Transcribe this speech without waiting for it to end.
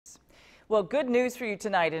Well, good news for you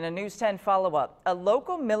tonight in a News 10 follow-up. A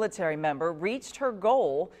local military member reached her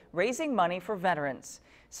goal, raising money for veterans.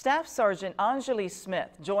 Staff Sergeant Anjali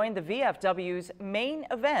Smith joined the VFW's main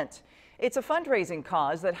event. It's a fundraising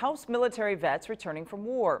cause that helps military vets returning from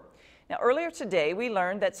war. Now, earlier today, we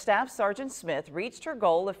learned that Staff Sergeant Smith reached her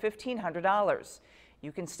goal of $1,500.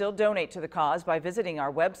 You can still donate to the cause by visiting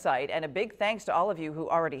our website, and a big thanks to all of you who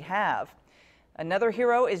already have. Another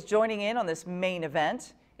hero is joining in on this main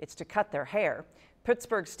event. It's to cut their hair.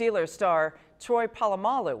 Pittsburgh Steelers star Troy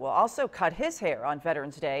Polamalu will also cut his hair on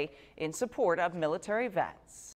Veterans Day in support of military vets.